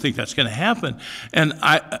really don't think that's going to happen. And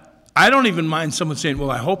I don't even mind someone saying,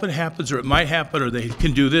 well, I hope it happens, or it might happen, or they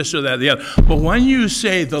can do this or that or the other. But when you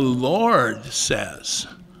say the Lord says,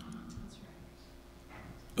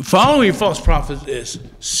 following false prophets is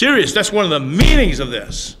serious. That's one of the meanings of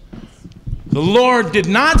this. The Lord did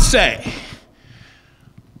not say.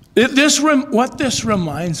 What this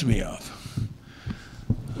reminds me of,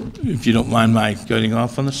 if you don't mind my getting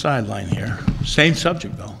off on the sideline here, same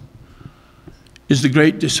subject though, is the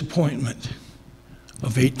great disappointment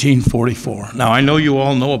of 1844. Now, I know you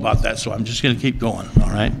all know about that, so I'm just going to keep going, all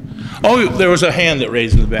right? Oh, there was a hand that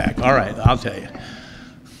raised in the back. All right, I'll tell you.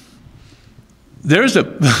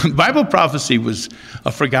 Bible prophecy was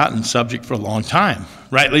a forgotten subject for a long time.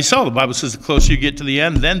 Rightly so. The Bible says the closer you get to the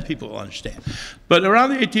end, then people will understand. But around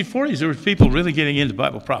the 1840s, there were people really getting into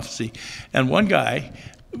Bible prophecy. And one guy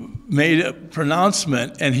made a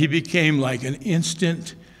pronouncement, and he became like an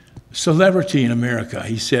instant celebrity in America.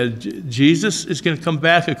 He said, Jesus is going to come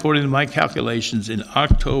back, according to my calculations, in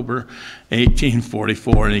October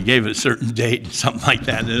 1844. And he gave it a certain date, something like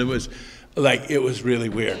that. And it was really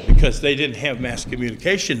weird because they didn't have mass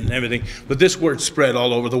communication and everything, but this word spread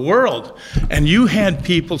all over the world. And you had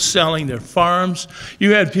people selling their farms.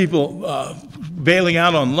 You had people bailing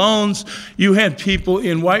out on loans. You had people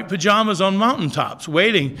in white pajamas on mountaintops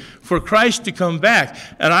waiting for Christ to come back.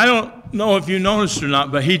 And I don't know if you noticed or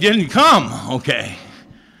not, but he didn't come, okay?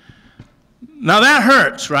 Now that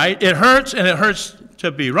hurts, right? It hurts, and it hurts to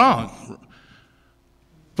be wrong.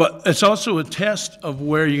 But it's also a test of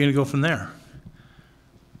where you're going to go from there.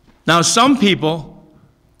 Now, some people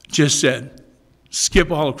just said, skip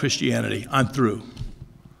all of Christianity, I'm through.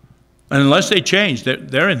 And unless they change,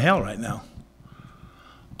 they're in hell right now.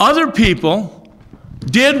 Other people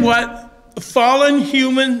did what fallen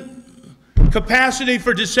human capacity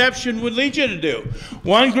for deception would lead you to do.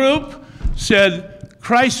 One group said,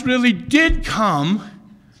 Christ really did come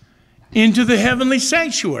into the heavenly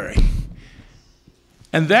sanctuary.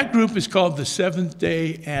 And that group is called the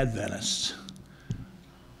Seventh-day Adventists.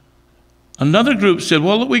 Another group said,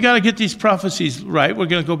 well, we got to get these prophecies right. We're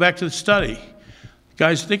going to go back to the study. The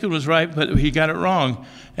guys think it was right, but he got it wrong.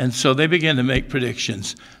 And so they began to make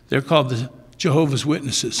predictions. They're called the Jehovah's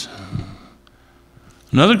Witnesses.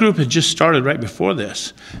 Another group had just started right before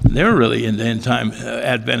this. They were really in the end-time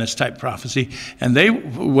Adventist-type prophecy, and they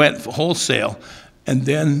went wholesale. And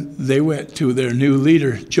then they went to their new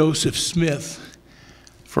leader, Joseph Smith,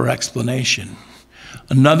 for explanation.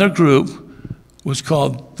 Another group was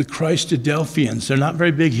called the Christadelphians. They're not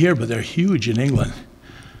very big here, but they're huge in England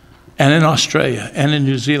and in Australia and in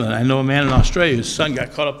New Zealand. I know a man in Australia whose son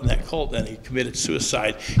got caught up in that cult and he committed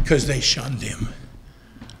suicide because they shunned him.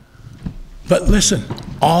 But listen,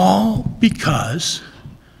 all because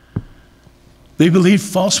they believed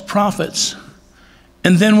false prophets.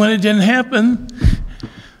 And then when it didn't happen,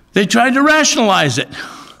 they tried to rationalize it.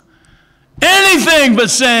 Anything but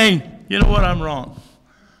saying, you know what, I'm wrong.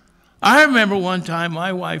 I remember one time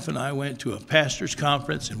my wife and I went to a pastor's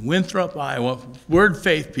conference in Winthrop, Iowa, Word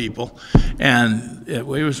Faith people, and it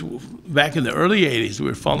was back in the early 80s. We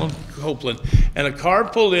were following Copeland, and a car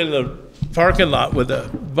pulled in the parking lot with a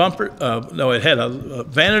bumper, it had a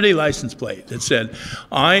vanity license plate that said,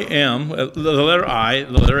 I am, the letter I,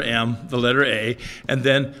 the letter M, the letter A, and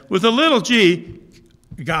then with a little g,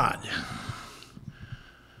 God.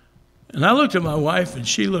 And I looked at my wife, and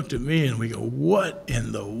she looked at me, and we go, what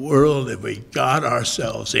in the world have we got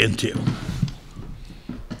ourselves into?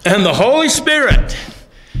 And the Holy Spirit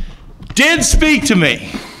did speak to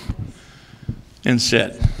me and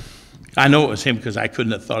said, I know it was him because I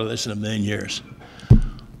couldn't have thought of this in a million years.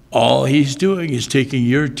 All he's doing is taking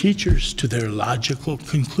your teachers to their logical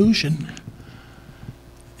conclusion.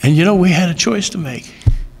 And you know, we had a choice to make.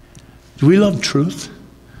 Do we love truth?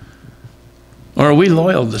 Or are we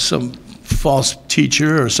loyal to some false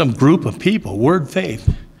teacher or some group of people, Word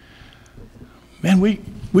Faith? Man,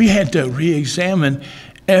 we had to re-examine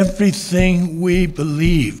everything we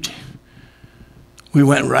believed. We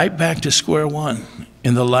went right back to square one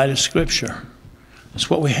in the light of Scripture. That's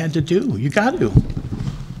what we had to do. You got to.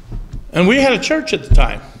 And we had a church at the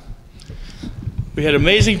time. We had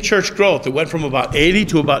amazing church growth. It went from about 80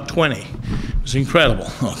 to about 20. It was incredible,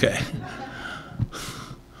 okay.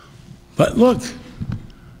 But look,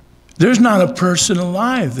 there's not a person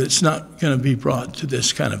alive that's not going to be brought to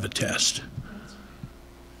this kind of a test.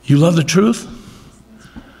 You love the truth?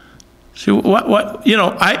 See,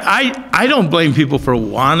 I don't blame people for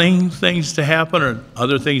wanting things to happen or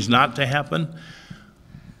other things not to happen.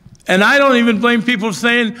 And I don't even blame people for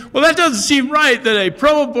saying, well, that doesn't seem right that a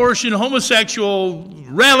pro-abortion homosexual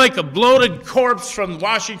relic, a bloated corpse from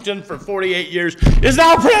Washington for 48 years is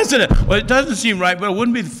now president. Well, it doesn't seem right, but it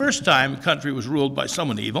wouldn't be the first time the country was ruled by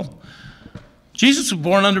someone evil. Jesus was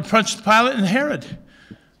born under Pontius Pilate and Herod.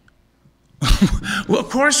 Well, of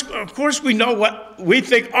course we know what we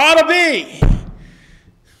think ought to be.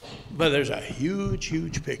 But there's a huge,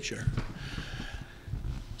 huge picture.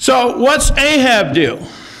 So what's Ahab do?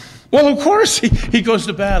 Well, of course, he goes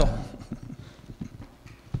to battle.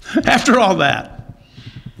 After all that.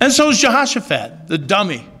 And so is Jehoshaphat, the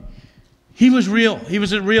dummy. He was real. He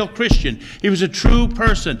was a real Christian. He was a true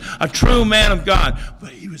person, a true man of God.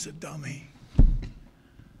 But he was a dummy.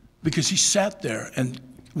 Because he sat there and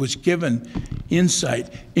was given insight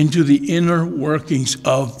into the inner workings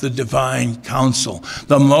of the divine council.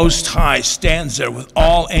 The Most High stands there with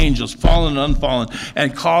all angels, fallen and unfallen,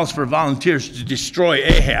 and calls for volunteers to destroy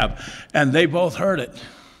Ahab. And they both heard it.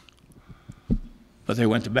 But they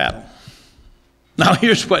went to battle. Now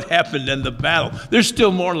here's what happened in the battle. There's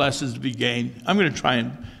still more lessons to be gained. I'm going to try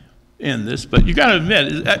and end this, but you got to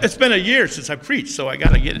admit, it's been a year since I preached, so I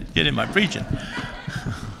got to get in my preaching.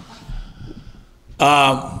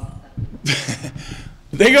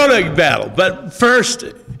 They go to battle, but first,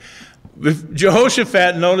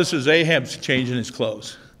 Jehoshaphat notices Ahab's changing his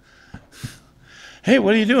clothes. Hey,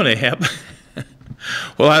 what are you doing, Ahab?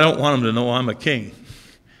 Well, I don't want them to know I'm a king,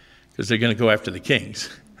 because they're going to go after the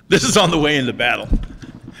kings. This is on the way into battle.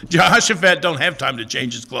 Jehoshaphat don't have time to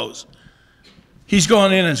change his clothes. He's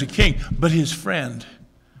going in as a king, but his friend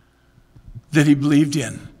that he believed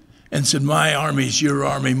in and said, my army is your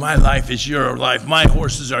army, my life is your life, my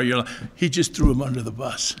horses are your life. He just threw him under the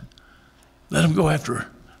bus. Let him go after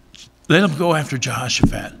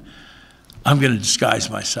Jehoshaphat. I'm going to disguise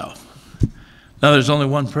myself. Now, there's only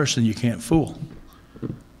one person you can't fool.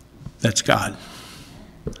 That's God.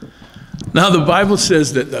 Now, the Bible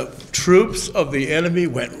says that the troops of the enemy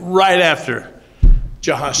went right after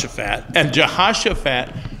Jehoshaphat, and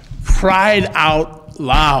Jehoshaphat cried out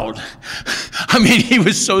loud. I mean, he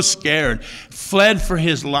was so scared, fled for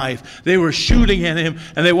his life. They were shooting at him,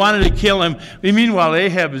 and they wanted to kill him. Meanwhile,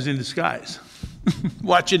 Ahab is in disguise,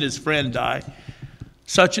 watching his friend die.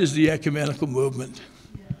 Such is the ecumenical movement.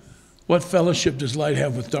 Yes. What fellowship does light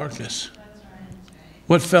have with darkness? That's right.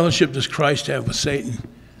 What fellowship does Christ have with Satan?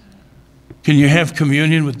 Can you have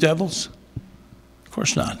communion with devils? Of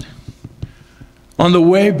course not. On the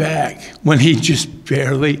way back, when he just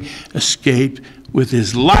barely escaped with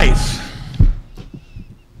his life,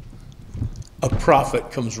 a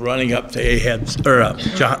prophet comes running up to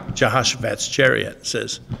Jehoshaphat's chariot and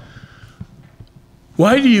says,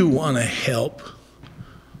 why do you want to help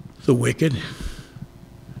the wicked?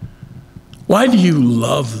 Why do you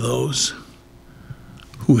love those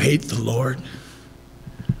who hate the Lord?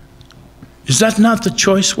 Is that not the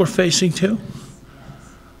choice we're facing too?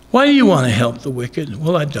 Why do you want to help the wicked?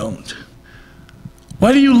 Well, I don't.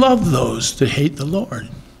 Why do you love those that hate the Lord?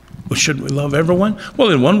 Well, shouldn't we love everyone? Well,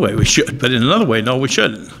 in one way we should, but in another way, no, we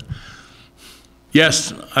shouldn't.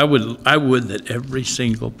 Yes, I would that every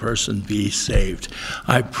single person be saved.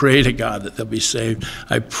 I pray to God that they'll be saved.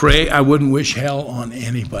 I pray I wouldn't wish hell on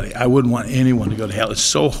anybody. I wouldn't want anyone to go to hell. It's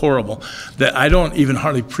so horrible that I don't even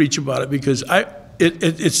hardly preach about it because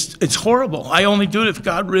it's horrible. I only do it if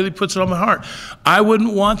God really puts it on my heart. I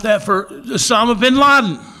wouldn't want that for Osama bin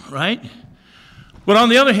Laden, right? But on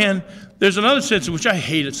the other hand, there's another sense in which I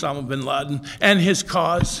hate Osama bin Laden and his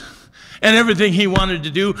cause and everything he wanted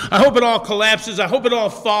to do. I hope it all collapses. I hope it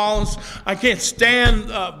all falls. I can't stand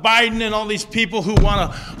Biden and all these people who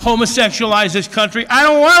want to homosexualize this country. I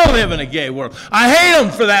don't want to live in a gay world. I hate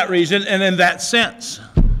them for that reason and in that sense.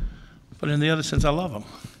 But in the other sense, I love them.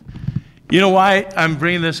 You know why I'm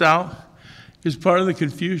bringing this out? Because part of the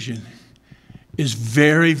confusion is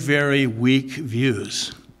very, very weak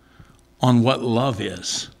views on what love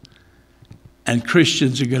is. And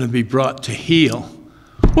Christians are going to be brought to heel.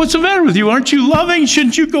 What's the matter with you? Aren't you loving?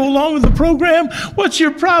 Shouldn't you go along with the program? What's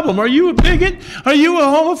your problem? Are you a bigot? Are you a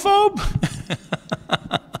homophobe?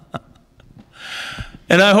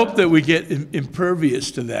 And I hope that we get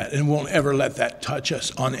impervious to that and won't ever let that touch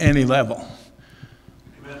us on any level.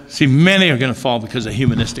 See, many are going to fall because of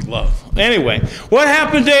humanistic love. Anyway, what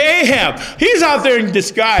happened to Ahab? He's out there in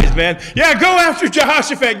disguise, man. Yeah, go after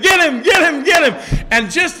Jehoshaphat. Get him, get him, get him. And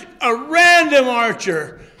just a random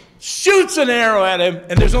archer shoots an arrow at him,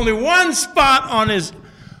 and there's only one spot on his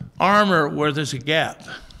armor where there's a gap.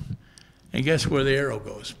 And guess where the arrow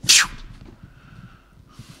goes?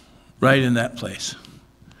 Right in that place.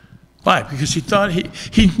 Why? Because he thought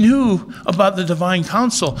he knew about the divine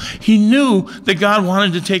counsel. He knew that God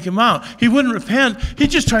wanted to take him out. He wouldn't repent. He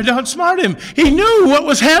just tried to outsmart him. He knew what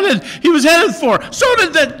he was headed for. So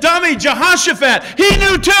did the dummy Jehoshaphat. He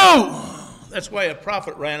knew too. That's why a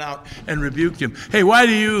prophet ran out and rebuked him. Hey, why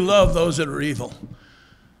do you love those that are evil?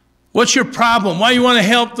 What's your problem? Why do you want to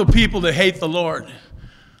help the people that hate the Lord?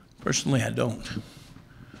 Personally, I don't.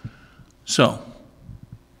 So,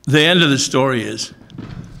 the end of the story is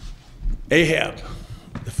Ahab,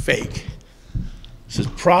 the fake, says,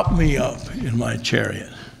 prop me up in my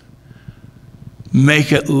chariot.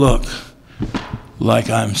 Make it look like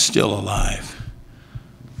I'm still alive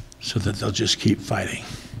so that they'll just keep fighting.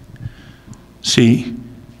 See,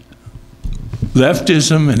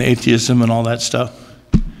 leftism and atheism and all that stuff,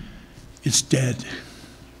 it's dead.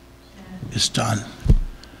 It's done.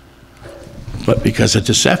 But because of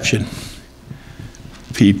deception,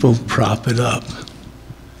 people prop it up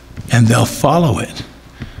and they'll follow it.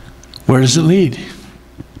 Where does it lead?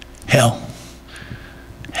 Hell.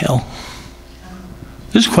 Hell.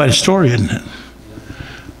 This is quite a story, isn't it?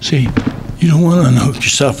 See, you don't want to unhook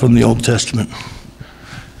yourself from the Old Testament.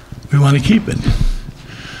 We want to keep it.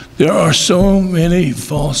 There are so many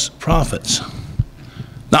false prophets.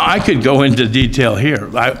 Now, I could go into detail here.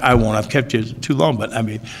 I won't. I've kept you too long, but I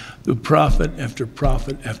mean, the prophet after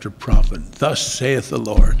prophet after prophet. Thus saith the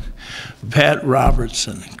Lord. Pat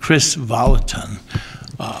Robertson, Chris Volaton,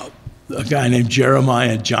 a guy named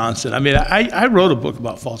Jeremiah Johnson. I mean, I wrote a book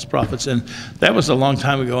about false prophets, and that was a long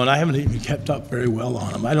time ago, and I haven't even kept up very well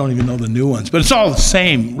on them. I don't even know the new ones, but it's all the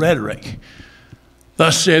same rhetoric.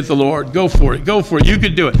 Thus saith the Lord, go for it, go for it, you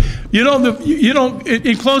could do it.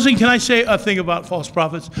 In closing, can I say a thing about false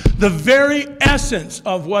prophets? The very essence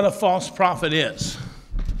of what a false prophet is,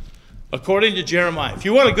 according to Jeremiah. If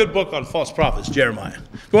you want a good book on false prophets, Jeremiah.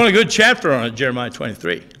 If you want a good chapter on it, Jeremiah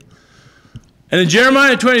 23. And in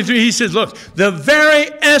Jeremiah 23, he says, look, the very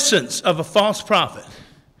essence of a false prophet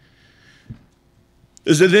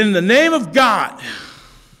is that in the name of God,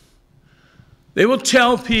 they will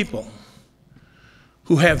tell people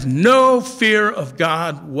who have no fear of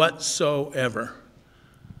God whatsoever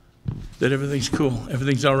that everything's cool,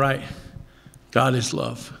 everything's all right. God is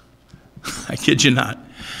love. I kid you not.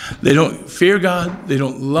 They don't fear God, they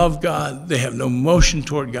don't love God, they have no motion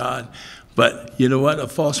toward God. But you know what? A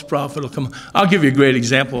false prophet will come. I'll give you a great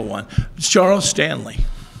example of one. It's Charles Stanley.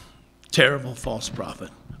 Terrible false prophet.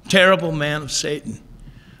 Terrible man of Satan.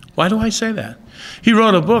 Why do I say that? He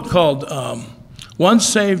wrote a book called Once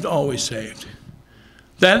Saved, Always Saved.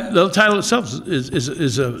 The title itself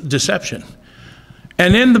is a deception.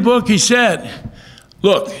 And in the book he said,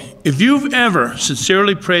 look, if you've ever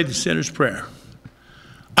sincerely prayed the sinner's prayer,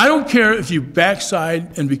 I don't care if you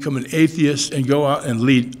backslide and become an atheist and go out and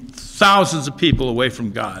lead thousands of people away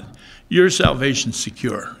from God. Your salvation's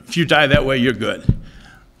secure. If you die that way, you're good.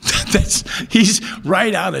 He's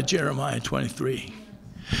right out of Jeremiah 23.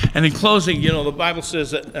 And in closing, the Bible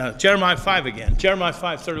says that, Jeremiah 5 again, Jeremiah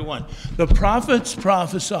 5:31, the prophets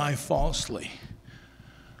prophesy falsely.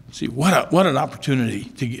 See, what an opportunity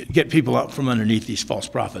to get people out from underneath these false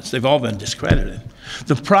prophets. They've all been discredited.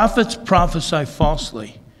 The prophets prophesy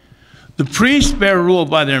falsely. The priests bear rule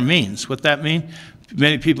by their means. What that mean?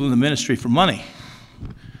 Many people in the ministry for money.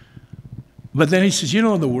 But then he says, you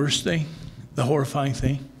know the worst thing, the horrifying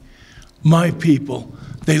thing? My people,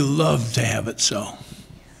 they love to have it so.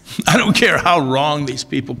 I don't care how wrong these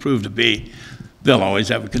people prove to be, they'll always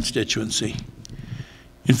have a constituency.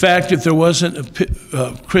 In fact, if there wasn't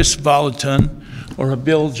a Chris Volaton or a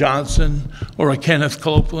Bill Johnson or a Kenneth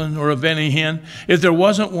Copeland or a Benny Hinn, if there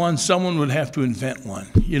wasn't one, someone would have to invent one.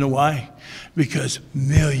 You know why? Because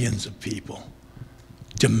millions of people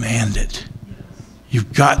demand it.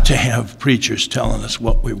 You've got to have preachers telling us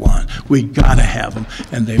what we want. We got to have them,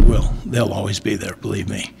 and they will. They'll always be there, believe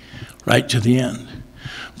me, right to the end.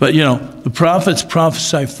 But, you know, the prophets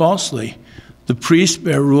prophesy falsely. The priests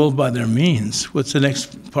bear rule by their means. What's the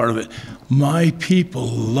next part of it? My people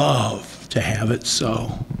love to have it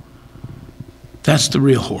so. That's the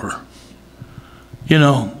real horror. You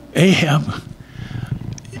know, Ahab,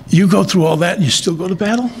 you go through all that and you still go to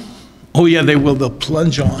battle? Oh yeah, they will. They'll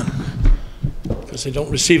plunge on because they don't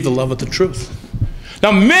receive the love of the truth.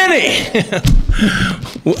 Now many,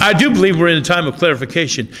 I do believe we're in a time of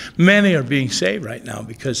clarification. Many are being saved right now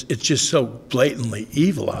because it's just so blatantly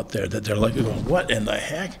evil out there that they're like, going, what in the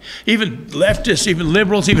heck? Even leftists, even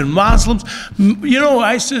liberals, even Muslims. You know,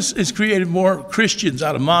 ISIS has created more Christians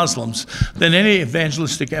out of Muslims than any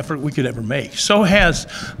evangelistic effort we could ever make. So has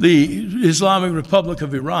the Islamic Republic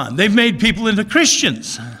of Iran. They've made people into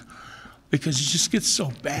Christians because it just gets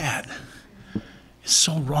so bad. It's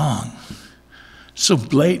so wrong. So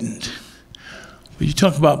blatant. When you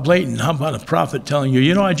talk about blatant, how about a prophet telling you,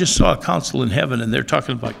 you know, I just saw a council in heaven and they're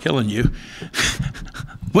talking about killing you.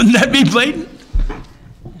 Wouldn't that be blatant?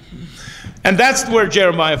 And that's where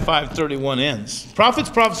Jeremiah 5:31 ends. Prophets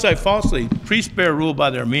prophesy falsely, priests bear rule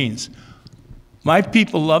by their means. My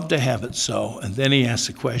people love to have it so. And then he asks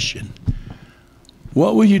the question,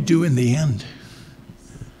 what will you do in the end?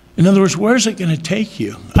 In other words, where's it going to take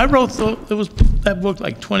you? I wrote that book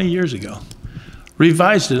like 20 years ago.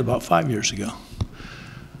 Revised it about 5 years ago.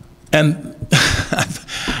 And,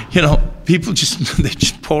 you know, people they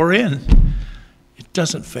just pour in. It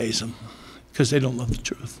doesn't faze them because they don't love the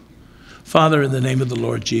truth. Father, in the name of the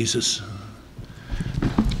Lord Jesus,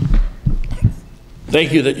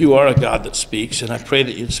 thank you that you are a God that speaks, and I pray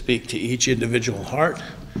that you'd speak to each individual heart,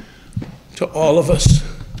 to all of us.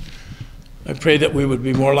 I pray that we would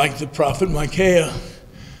be more like the prophet Micaiah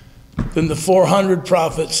than the 400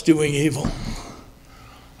 prophets doing evil.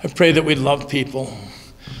 I pray that we love people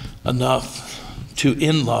enough to,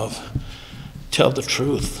 in love, tell the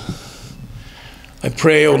truth. I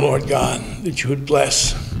pray, O Lord God, that you would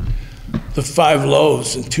bless the 5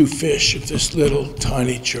 loaves and 2 fish of this little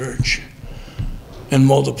tiny church and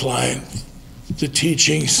multiply the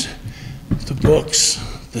teachings, the books,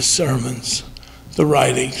 the sermons, the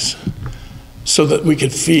writings, so that we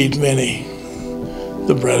could feed many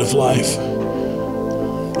the bread of life.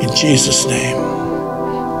 In Jesus' name.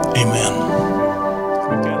 Amen.